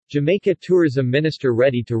Jamaica Tourism Minister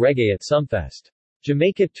ready to reggae at Sumfest.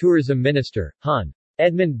 Jamaica Tourism Minister, Hon.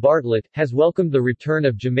 Edmund Bartlett, has welcomed the return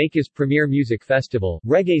of Jamaica's premier music festival,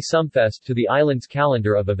 Reggae Sumfest, to the island's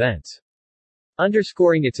calendar of events.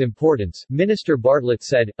 Underscoring its importance, Minister Bartlett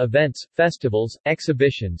said, "Events, festivals,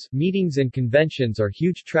 exhibitions, meetings and conventions are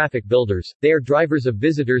huge traffic builders, they are drivers of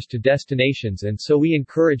visitors to destinations, and so we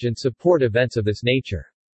encourage and support events of this nature."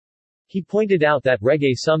 He pointed out that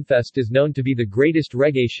Reggae Sumfest is known to be the greatest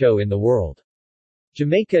reggae show in the world.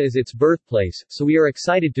 Jamaica is its birthplace, so we are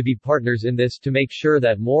excited to be partners in this to make sure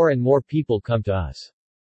that more and more people come to us.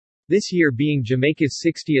 This year being Jamaica's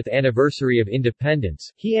 60th anniversary of independence,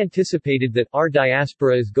 he anticipated that our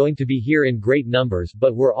diaspora is going to be here in great numbers,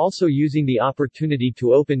 but we're also using the opportunity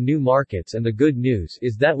to open new markets, and the good news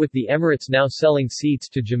is that with the Emirates now selling seats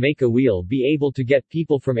to Jamaica, we'll be able to get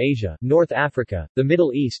people from Asia, North Africa, the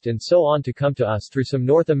Middle East and so on to come to us through some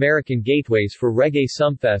North American gateways for Reggae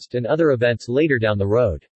Sumfest and other events later down the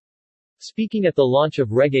road. Speaking at the launch of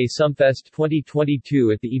Reggae Sumfest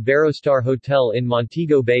 2022 at the Iberostar Hotel in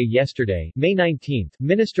Montego Bay yesterday, May 19,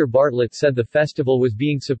 Minister Bartlett said the festival was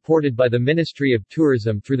being supported by the Ministry of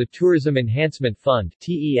Tourism through the Tourism Enhancement Fund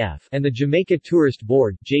 (TEF) and the Jamaica Tourist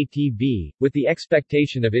Board (JTB), with the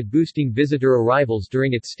expectation of it boosting visitor arrivals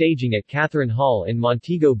during its staging at Catherine Hall in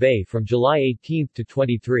Montego Bay from July 18 to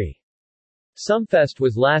 23. Sumfest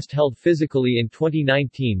was last held physically in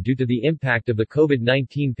 2019 due to the impact of the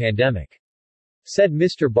COVID-19 pandemic. Said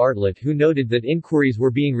Mr. Bartlett, who noted that inquiries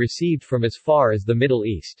were being received from as far as the Middle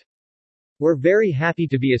East. "We're very happy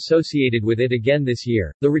to be associated with it again this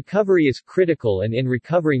year. The recovery is critical, and in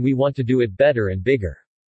recovering we want to do it better and bigger."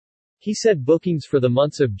 He said bookings for the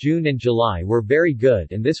months of June and July were very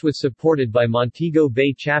good, and this was supported by Montego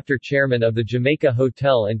Bay Chapter Chairman of the Jamaica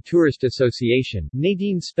Hotel and Tourist Association,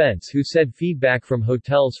 Nadine Spence, who said feedback from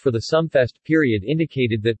hotels for the Sumfest period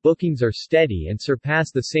indicated that bookings are steady and surpass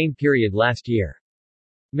the same period last year.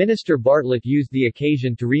 Minister Bartlett used the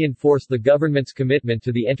occasion to reinforce the government's commitment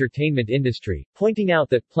to the entertainment industry, pointing out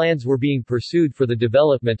that plans were being pursued for the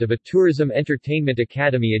development of a tourism entertainment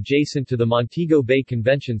academy adjacent to the Montego Bay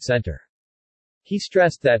Convention Center. He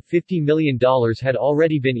stressed that $50 million had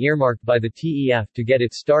already been earmarked by the TEF to get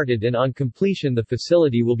it started, and on completion the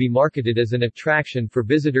facility will be marketed as an attraction for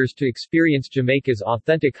visitors to experience Jamaica's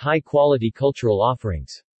authentic high-quality cultural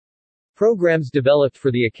offerings. Programs developed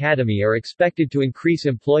for the academy are expected to increase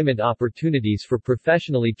employment opportunities for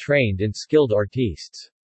professionally trained and skilled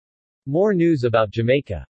artistes. More news about Jamaica.